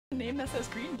game that says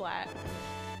Greenblatt.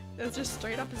 It's just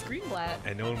straight up as Greenblatt.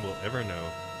 And no one will ever know.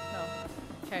 No.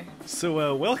 Okay.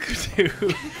 So, welcome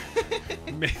to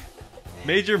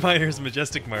Major Minor's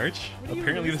Majestic March.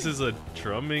 Apparently this is a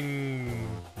drumming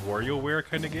WarioWare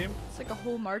kind of game. It's like a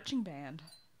whole marching band.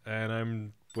 And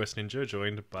I'm West Ninja,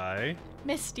 joined by...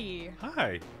 Misty.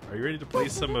 Hi! Are you ready to play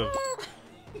some of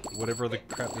whatever the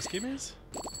crap this game is?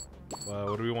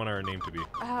 What do we want our name to be?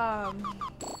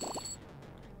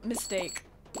 Mistake.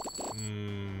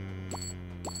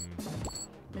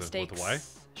 Mistakes. With a Y?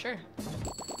 Sure.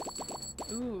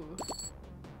 Ooh.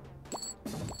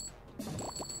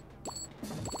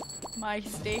 My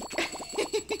steak.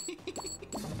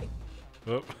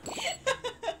 Oh.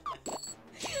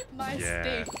 My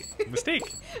steak.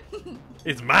 Mistake.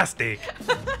 It's my steak.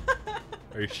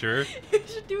 Are you sure? You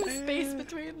should do a space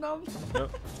between them. No,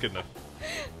 it's good enough.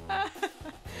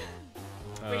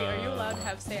 Wait, are you allowed to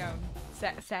have sound?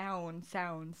 Sound.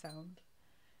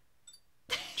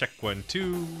 Check 1,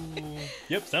 2.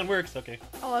 Yep, sound works. Okay.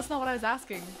 Oh, that's not what I was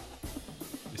asking.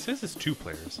 It says it's 2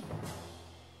 players.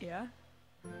 Yeah?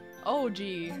 Oh,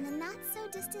 gee. In the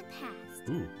not-so-distant past,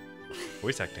 Ooh.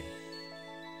 Voice acting.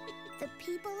 the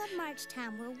people of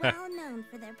Marchtown were well known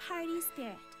for their party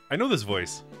spirit. I know this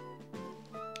voice.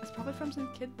 It's probably from some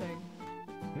kid thing.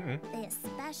 They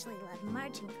especially loved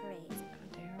marching parades, Oh,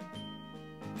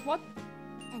 damn. What?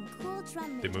 and cool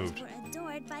drum They majors moved. were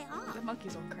adored by all. The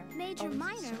monkeys on crap. Major Oh, this is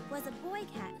Minor stupid. was a boy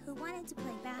cat who wanted to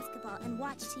play basketball and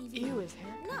watch TV. Ew, his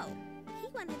hair. No, he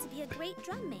wanted to be a great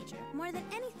drum major more than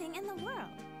anything in the world.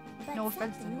 But No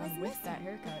offense to something was anyone with missing. that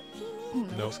haircut. He No,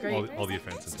 needed No, it's great. all the and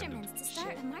offense intended. instruments to start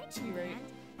Shit, a marching you're right.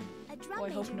 band. A drum Well,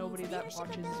 I hope major nobody needs that leadership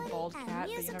watches is a ability bald and cat, but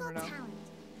you musical never know. talent.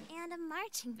 And a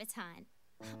marching baton.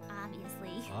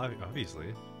 Obviously.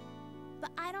 Obviously. But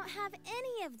I don't have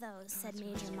any of those, said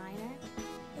Major Minor.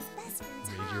 His best friend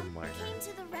Major Tom Minor. came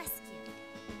to the rescue.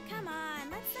 Come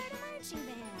on, let's start a marching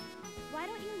band. Why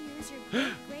don't you use your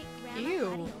great-great-grandma Ew.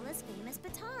 Gladiola's famous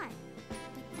baton?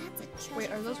 But that's a treasure Wait,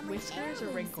 are those family whiskers or heirloom,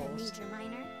 said wrinkles? Major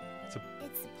Minor. It's a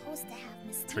It's supposed to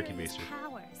have Tricky mysterious baster.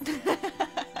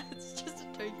 powers. It's just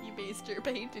a turkey baster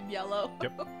painted yellow.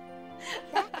 Yep.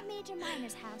 Back at Major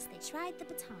Minor's house, they tried the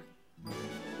baton.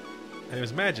 And it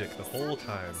was magic the whole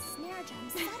Somehow, time. a snare drum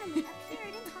suddenly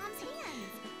appeared in Tom's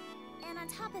hands. And on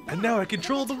top of that, And now I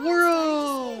control the baton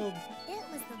started world! to It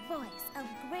was the voice of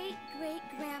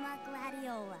great-great-grandma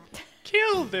Gladiola.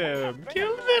 Kill them!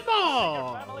 Kill them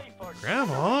all!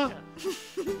 Grandma?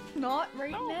 Not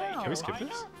right No, now. Can we skip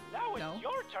this? Now it's No.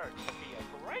 your turn to be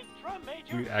a great drum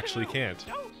major. We actually too. can't.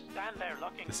 Don't stand there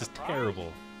looking This is surprised.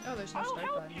 terrible. Oh, there's no I'll strike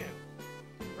help button. you.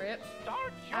 Rip.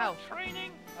 Start your Ow.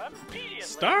 training immediately.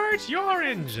 Start your Major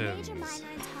engines! Minor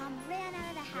and Tom ran out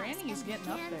of the house Granny's and getting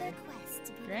up began there. their quest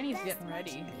to be the Granny's best getting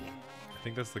ready. marching band. I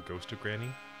think that's the ghost of Granny.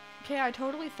 Okay, I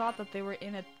totally thought that they were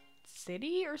in a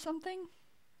city or something.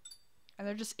 And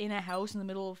they're just in a house in the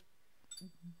middle of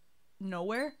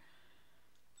nowhere.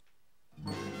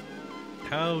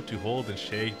 How to hold and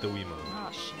shake the Wiimote. Oh,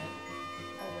 shit.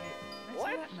 Oh, wait. Did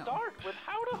I say Let's that? No. start with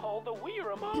how to hold the Wii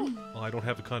remote. Well, I don't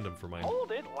have a condom for mine.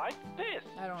 Hold it like this.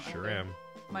 I don't Sure either. am.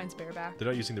 Mine's bareback. They're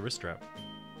not using the wrist strap.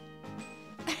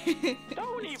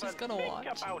 Don't He's even just gonna think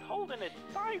watch. about holding it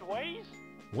sideways.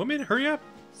 Woman, hurry up!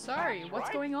 Sorry, That's what's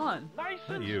right. going on? Nice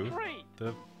Not and you. straight.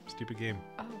 The stupid game.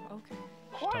 Oh, okay.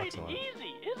 Quite talks a lot.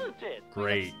 easy, isn't it? Wait,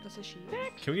 Great. That's a she.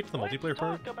 Next, Can we get to the let's multiplayer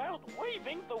part? talk about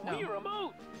waving the No. Wii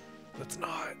remote. Let's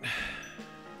not.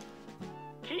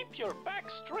 Keep your back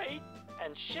straight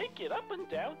and shake it up and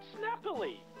down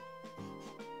snappily.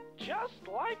 Just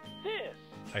like this.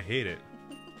 I hate it.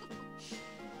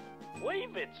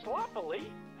 Wave it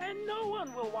sloppily, and no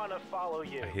one will want to follow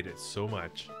you. I hate it so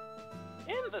much.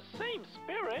 In the same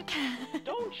spirit,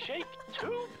 don't shake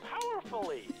too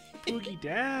powerfully. Boogie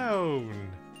down!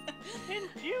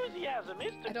 Enthusiasm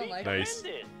is I to don't be like it. Nice.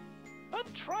 commended, but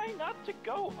try not to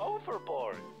go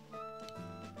overboard.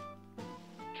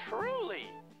 Truly,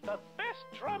 the best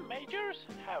drum majors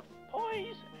have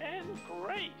poise and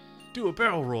grace. Do a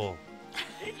barrel roll!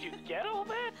 Did you get all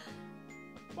that?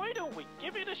 Why don't we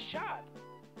give it a shot?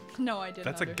 No, I didn't.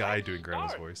 That's a under- guy doing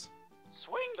Grandma's Start. voice.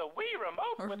 Swing the Wii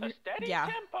remote Or with a re- steady yeah.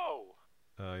 tempo.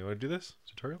 You want to do this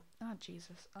tutorial? Oh,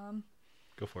 Jesus.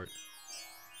 Go for it.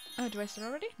 Oh, do I start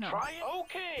already? No. Try it.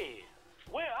 Okay,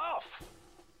 we're off.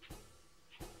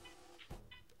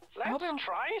 hope I don't- Let's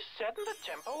try setting the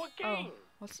tempo again. Oh,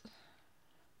 what's...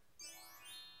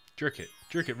 Jerk it.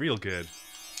 Jerk it real good.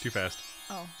 Too fast.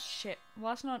 Oh, shit.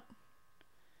 Well, that's not...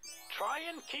 Try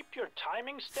and keep your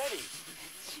timing steady.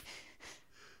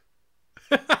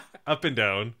 Up and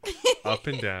down. Up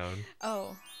and down.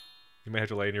 Oh. You might have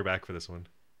to lay on your back for this one.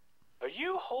 Are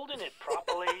you holding holding it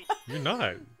properly? You're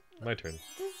not. My turn.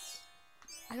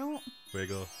 I don't.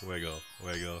 Wiggle, wiggle,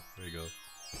 wiggle, wiggle.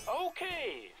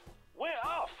 Okay, we're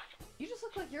off. You just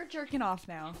look like you're jerking off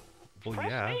now. Well, Press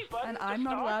yeah. A button And to I'm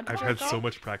not start. allowed to I've jerk had so off?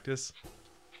 much practice.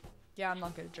 Yeah, I'm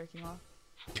not good at jerking off.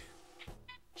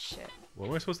 Shit. What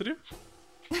am I supposed to do?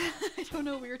 I don't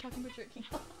know. We were talking about jerking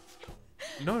off.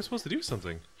 No, I'm supposed to do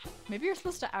something. Maybe you're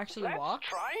supposed to actually Let's walk.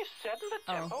 try setting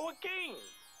the Oh. tempo again.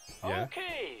 Yeah.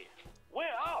 Okay, we're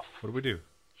off. What do we do?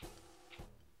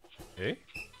 A?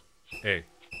 A.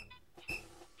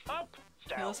 Up,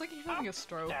 down. He looks like he's having a up,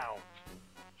 stroke. Down.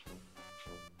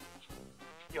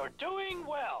 You're doing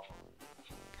well.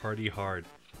 Party hard.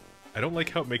 I don't like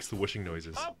how it makes the whooshing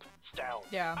noises. Up, down.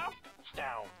 Yeah. Up,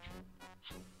 down.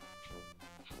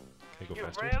 Can I go You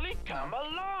faster? really come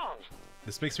along.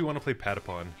 This makes me want to play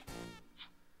Patapon.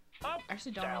 Up, I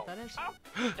actually don't know down. what that is.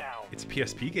 Up, down. It's a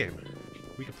PSP game.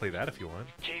 We can play that if you want.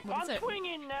 Keep What on is it?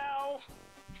 swinging now.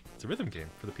 It's a rhythm game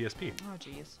for the PSP. Oh,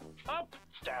 jeez. Up,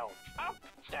 down. Up,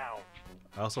 down.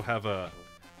 I also have a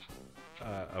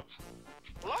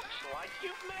Looks like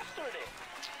you've mastered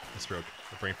it. stroke,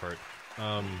 a brain fart.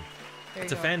 There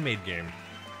It's you a go. fan-made game.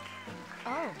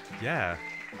 Oh. Yeah.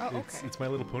 Oh, It's okay. it's My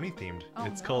Little Pony themed. Oh,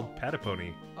 it's no. called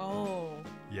Patapony. Oh.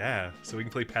 Yeah, so we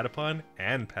can play Patapon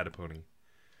and Patapony.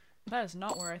 That is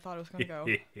not where I thought it was going to go.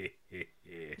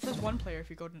 It says one player if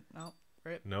you go to... No,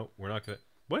 right? No, we're not gonna.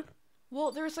 What?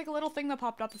 Well, there was like a little thing that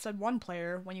popped up that said one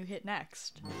player when you hit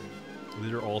next.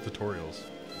 These are all tutorials.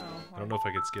 Oh, I don't know if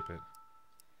I could skip it.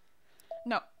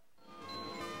 No.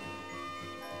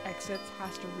 Exits,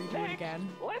 has to redo it Next, again.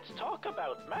 let's talk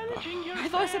about managing your I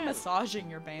thought I said band. massaging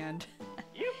your band.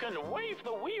 You can wave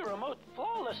the Wii remote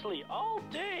flawlessly all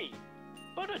day,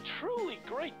 but a truly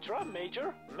great drum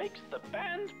major makes the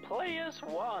band play as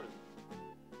one.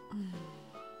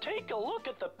 Take a look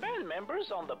at the band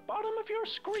members on the bottom of your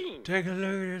screen. Take a look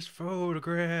at this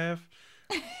photograph.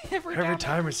 Every Every time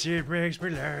time I see it makes me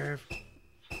laugh.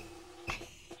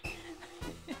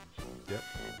 Yep.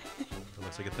 That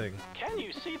looks like a thing. Can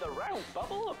you see the round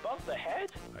bubble above the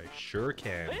head? I sure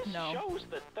can. This No. shows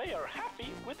that they are happy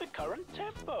with the current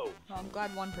tempo. Well, I'm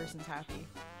glad one person's happy.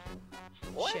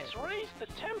 Let's Shit. raise the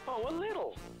tempo a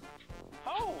little.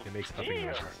 Oh, It makes huffing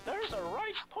dear, noises. there's a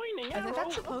right pointing I arrow think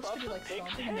that's supposed to above be the like pig's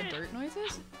stomping in the head. dirt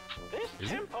noises. This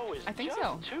Is it? tempo is I think just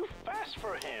so. too fast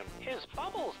for him. His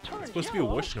bubbles turn It's supposed to be a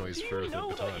yellow, whoosh noise so for you the know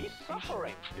that baton. he's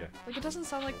suffering. Yeah. Like, it doesn't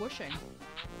sound like whooshing.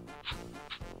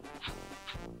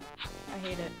 I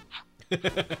hate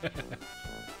it.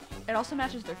 It also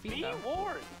matches their feet, Be though.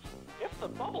 warned. If the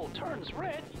bubble turns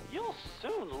red, you'll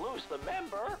soon lose the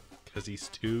member. Because he's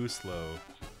too slow.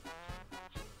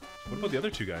 What about the other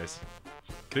two guys?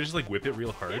 Can I just like whip it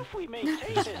real hard? If we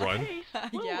maintain Just this run? pace,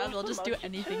 we'll Yeah, lose they'll the just do monkey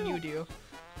anything too. you do.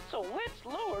 So let's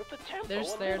lower the tempo They're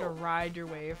just a there to little. ride your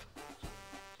wave.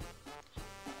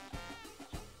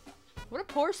 What a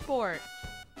poor sport.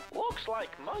 Looks like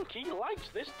Monkey likes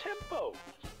this tempo.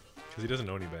 Because he doesn't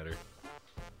know any better.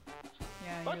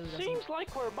 Yeah, he But really doesn't. seems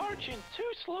like we're marching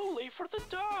too slowly for the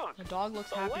dog. The dog looks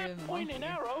The happier left than the monkey. pointing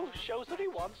arrow shows that he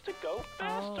wants to go Oh,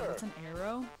 faster. that's an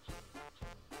arrow?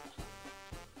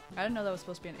 I didn't know that was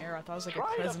supposed to be an arrow. I thought it was like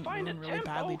Try a to crescent find moon a really tempo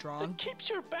badly drawn. that keeps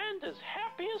your band as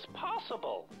happy as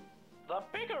possible. The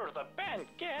bigger the band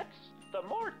gets, the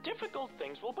more difficult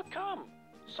things will become.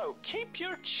 So keep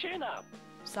your chin up.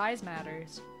 Size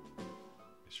matters.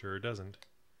 It sure doesn't.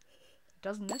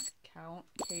 Doesn't this count?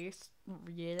 Case.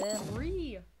 Yeah,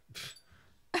 re.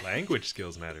 Language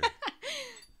skills matter.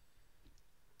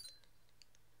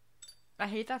 I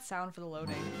hate that sound for the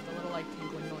loading. The little like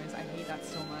tinkling noise. I hate that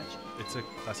so much. It's a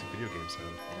classic video game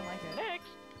sound. I don't like it. Next,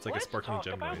 It's like a let's sparkling talk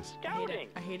gem about noise. I hate scouting.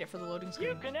 it. I hate it for the loading You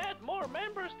screen. can add more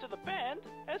members to the band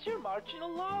as you're marching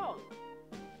along.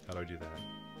 How do I do that?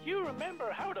 You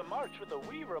remember how to march with the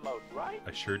Wii remote, right?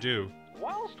 I sure do.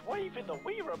 Whilst waving the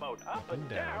Wii remote up and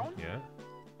down, Yeah.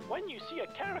 when you see a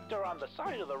character on the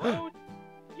side of the road,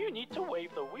 you need to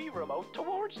wave the Wii remote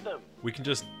towards them. We can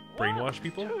just brainwash 1,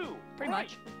 people? 2, Pretty right,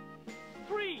 much.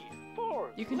 3,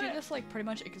 4. You can do left, this like pretty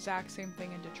much exact same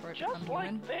thing in Detroit just Become like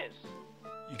Human. this.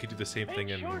 You could do the same Make thing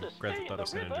in sure to Grand stay Theft in Auto the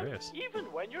San rhythm Andreas. even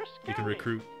when you're scouting. You can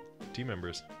recruit team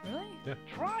members. Really?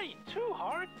 Try too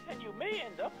hard, and you may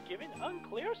end up giving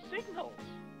unclear signals.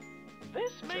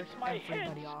 This makes my head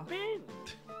everybody off. spin.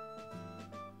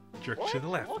 Jerk Let's to the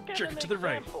left, look at jerk an to the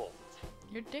right. example.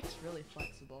 Your dick's really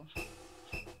flexible.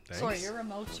 Thanks. Sorry, your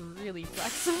remote's really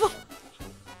flexible.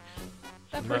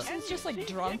 That I'm not- person's just like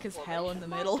drunk as hell in the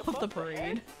middle of the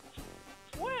parade.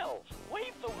 Well,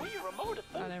 wave the Wii remote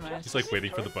at them. Oh, never mind. just He's like as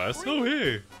waiting they for the turn bus. green. Oh,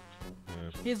 hey!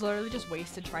 He's literally just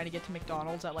wasted trying to get to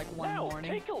McDonald's at like 1 Now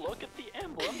morning. take a look at the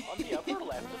emblem on the upper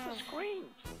left of the screen.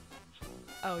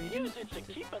 Oh, you Use didn't. it to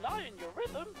keep an eye on your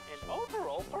rhythm and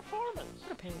overall performance.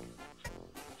 What a pig.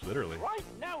 Literally. Right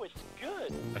now it's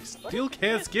good. I but still if you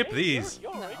can't skip take these.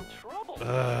 You're No. in trouble.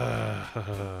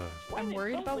 I'm When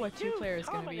worried it's about only what 2 you, players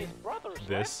Tom gonna and be. his brothers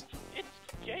This. left,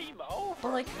 it's game over.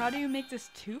 But like, how do you make this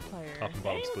 2-player? Top and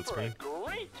bottom Aim split for screen. a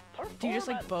great performance. Do you just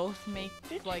like both make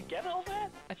Did like you get all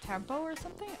that? a tempo or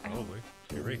something? I don't- Probably.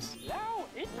 Your race. Now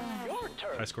it's your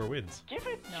turn. High score wins. Give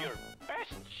it No. your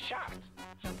best shot.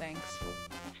 No thanks.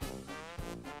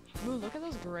 Ooh, look at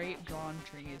those great drawn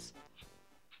trees.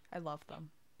 I love them.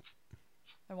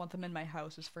 I want them in my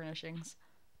house as furnishings.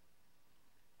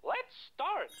 Let's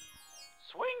start.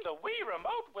 Swing the Wii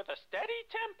remote with a steady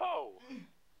tempo.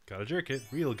 Gotta jerk it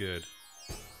real good.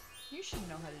 You should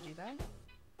know how to do that.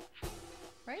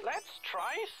 Right? Let's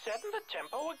try setting the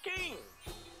tempo again.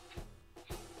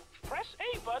 Press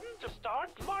A button to start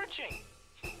marching.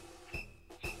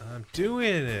 I'm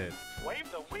doing it. Wave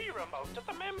the Wii remote to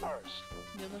the members.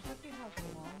 You look like you have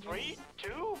the longest. 3, 2,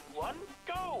 1,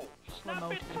 go. Snap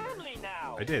Remote it firmly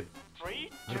now. I did. 3,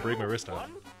 gonna 2, break my wrist off.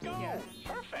 1, go. Yeah.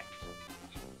 Perfect.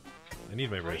 I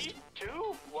need my 3, wrist. 2,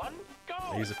 1, go.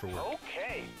 I use it for work.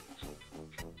 Okay.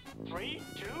 3,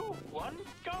 2, 1,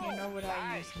 go. You know what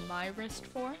I Nice. use my wrist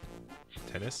for?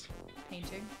 Tennis.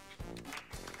 Painting.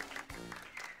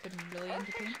 Been really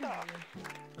into painting lately.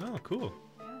 Oh, cool.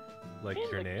 Yeah. Like In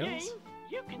your the nails? game,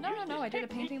 you can No, use no, no, this I did a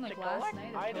technique painting, like, to last collect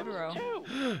night of items Totoro.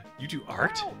 too. You do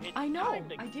art? Now it's I know, time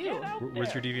to I get do. out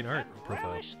Where's your there DeviantArt and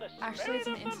profile? relish the Actually, it's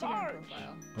an spirit of the Instagram march.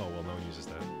 profile. Oh, well, no one uses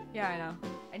that. Yeah, I know.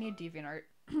 I need DeviantArt.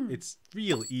 It's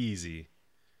real easy.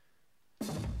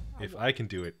 If I can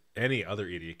do it, any other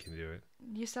idiot can do it.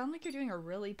 You sound like you're doing a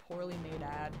really poorly made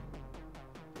ad.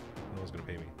 No one's gonna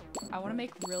pay me. I want to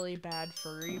make really bad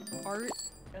furry art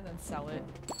and then sell it.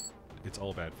 It's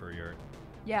all bad for your art.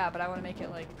 Yeah, but I want to make it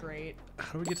like great.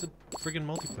 How do we get to friggin'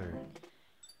 multiplayer?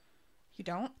 You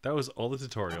don't? That was all the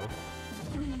tutorial.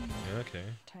 Yeah, okay.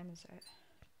 What time is it?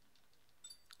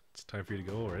 It's time for you to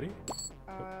go already?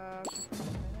 15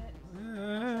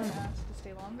 minutes. I asked to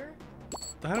stay longer.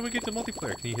 How do we get to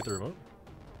multiplayer? Can you hit the remote?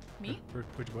 Me? Or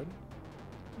push a button?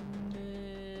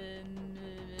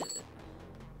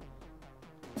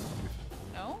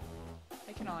 No?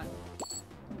 I cannot.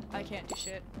 I can't do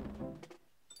shit.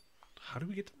 How do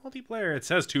we get to multiplayer? It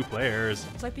says 2 players.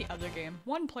 It's like the other game.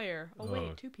 1 player. Oh Oh.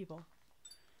 wait, 2 people.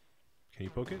 Can you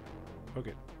poke it? Poke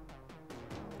it.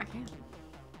 I can.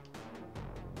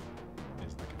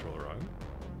 Is the controller on?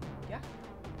 Yeah.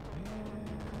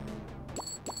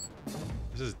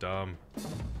 This is dumb.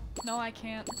 No, I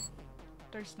can't.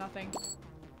 There's nothing.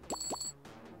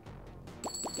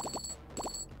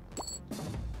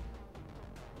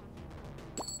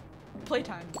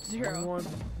 Playtime, I 0. want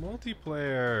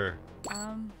multiplayer.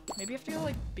 Maybe you have to go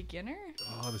like beginner?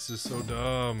 Oh, this is so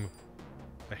dumb.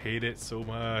 I hate it so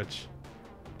much.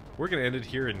 We're gonna end it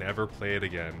here and never play it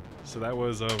again. So that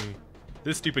was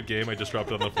this stupid game I just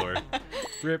dropped on the floor.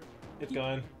 Rip. It's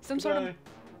gone. Some sort of. Goodbye.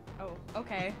 Oh,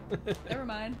 okay. Never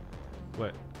mind.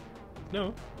 What?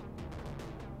 No.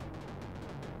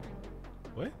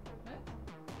 What?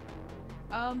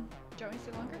 Do you want me to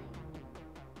stay longer?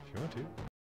 If you want to.